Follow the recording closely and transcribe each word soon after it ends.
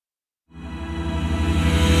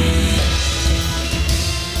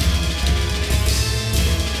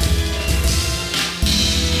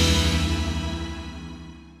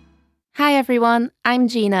everyone, I'm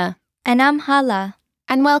Gina. And I'm Hala.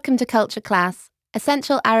 And welcome to Culture Class,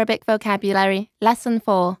 Essential Arabic Vocabulary, Lesson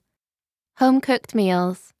 4, Home-Cooked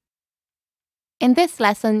Meals. In this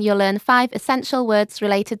lesson, you'll learn 5 essential words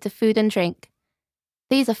related to food and drink.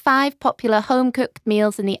 These are 5 popular home-cooked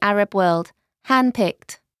meals in the Arab world,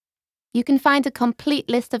 hand-picked. You can find a complete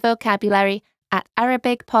list of vocabulary at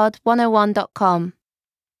ArabicPod101.com.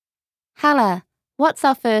 Hala, what's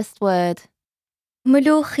our first word?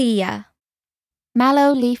 ملوخية.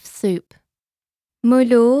 Mallow leaf soup.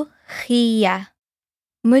 ملوخية.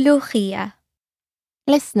 ملوخية.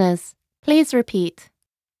 Listeners, please repeat.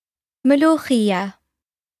 ملوخية.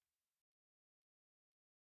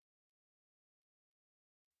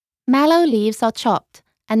 Mallow leaves are chopped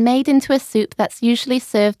and made into a soup that's usually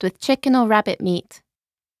served with chicken or rabbit meat.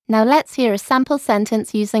 Now let's hear a sample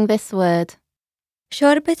sentence using this word.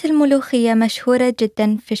 شوربة الملوخية مشهورة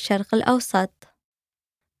جدا في الشرق الأوسط.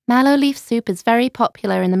 Mallow leaf soup is very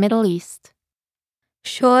popular in the Middle East.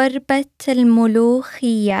 شوربة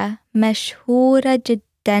الملوخية مشهورة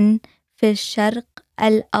جدا في الشرق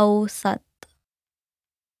الأوسط.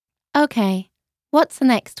 Okay, what's the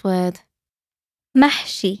next word?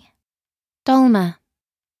 محشي. Dolma.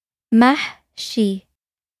 محشي.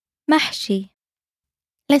 محشي.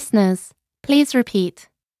 Listeners, please repeat.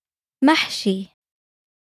 محشي.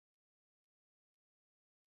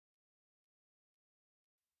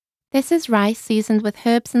 This is rice seasoned with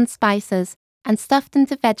herbs and spices and stuffed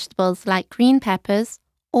into vegetables like green peppers,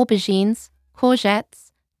 aubergines,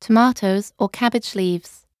 courgettes, tomatoes, or cabbage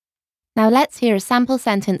leaves. Now let's hear a sample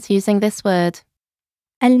sentence using this word.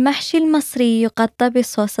 المحشي المصري يقطع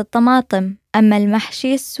بصوص الطماطم، أما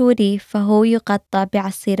المحشي السوري فهو يقطع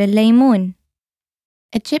بعصير الليمون.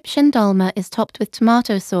 Egyptian dolma is topped with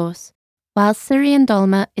tomato sauce, while Syrian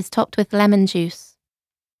dolma is topped with lemon juice.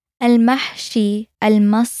 المحشي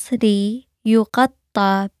المصري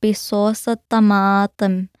يقطع بصوص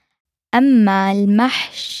الطماطم، أما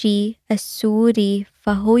المحشي السوري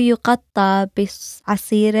فهو يقطع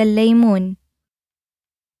بعصير الليمون.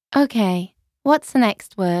 Okay, what's the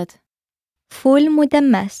next word? فول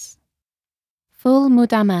مدمس. Ful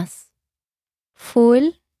mudamas.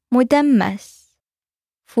 فول مدمس.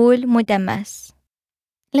 فول مدمس.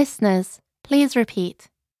 Listeners, please repeat.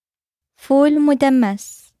 فول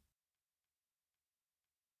مدمس.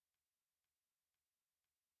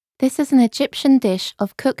 This is an Egyptian dish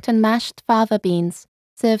of cooked and mashed fava beans,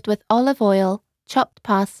 served with olive oil, chopped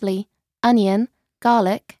parsley, onion,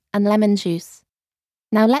 garlic, and lemon juice.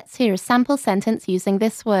 Now let's hear a sample sentence using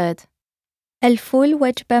this word. الفول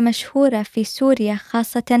وجبة مشهورة في سوريا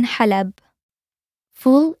خاصة حلب.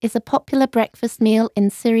 Ful is a popular breakfast meal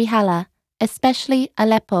in Sirihalla, especially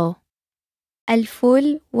Aleppo.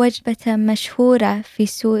 الفول وجبة مشهورة في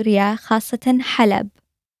سوريا خاصة حلب.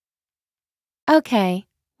 Okay,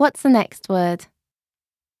 what's the next word?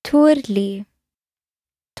 تورلي.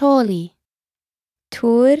 Torli.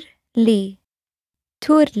 تورلي.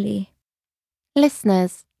 تورلي.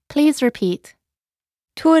 Listeners, please repeat.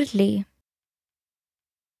 تورلي.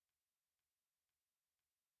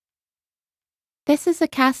 This is a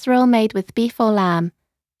casserole made with beef or lamb.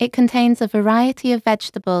 It contains a variety of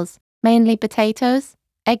vegetables, mainly potatoes,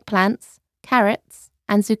 eggplants, carrots,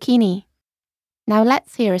 and zucchini. Now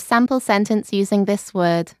let's hear a sample sentence using this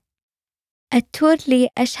word. التورلي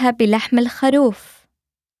أشهى بلحم الخروف.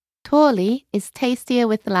 Torli is tastier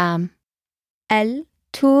with lamb.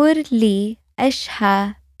 التورلي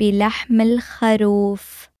أشهى بلحم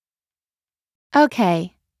الخروف.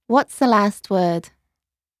 Okay, what's the last word?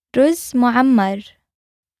 رز معمر.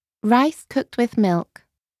 Rice cooked with milk.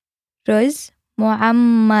 رز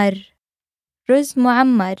معمر. رز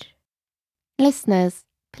معمر. Listeners,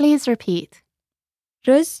 please repeat.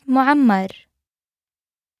 رز معمر.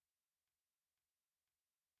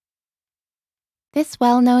 This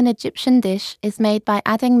well-known Egyptian dish is made by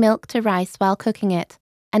adding milk to rice while cooking it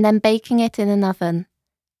and then baking it in an oven.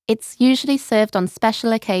 It's usually served on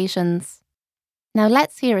special occasions. Now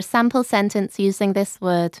let's hear a sample sentence using this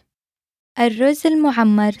word. الرز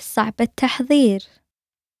المعمر صعب التحضير.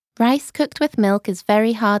 Rice cooked with milk is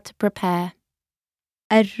very hard to prepare.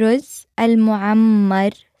 الرز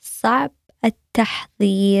المعمر صعب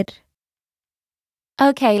التحضير.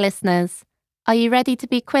 Okay, listeners, are you ready to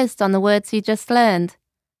be quizzed on the words you just learned?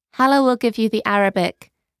 Hala will give you the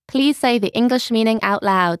Arabic. Please say the English meaning out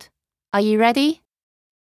loud. Are you ready?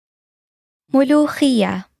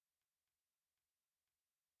 ملوخية.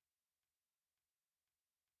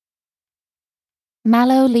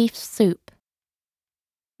 Mallow leaf soup.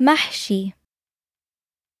 محشي.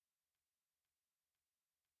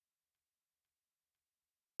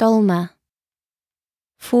 Dolma.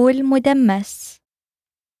 فول مدمس.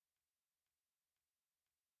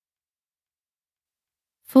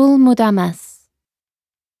 فول مدمس.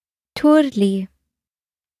 تورلي.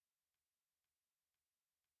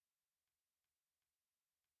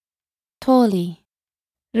 تولي.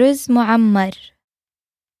 رز معمر.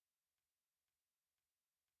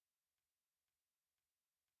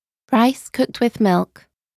 Rice cooked with milk.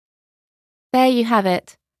 There you have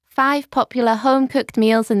it, 5 popular home-cooked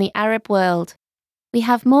meals in the Arab world. We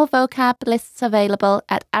have more vocab lists available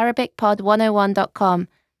at ArabicPod101.com,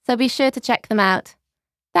 so be sure to check them out.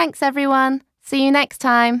 Thanks everyone. See you next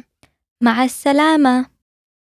time. مع السلامة.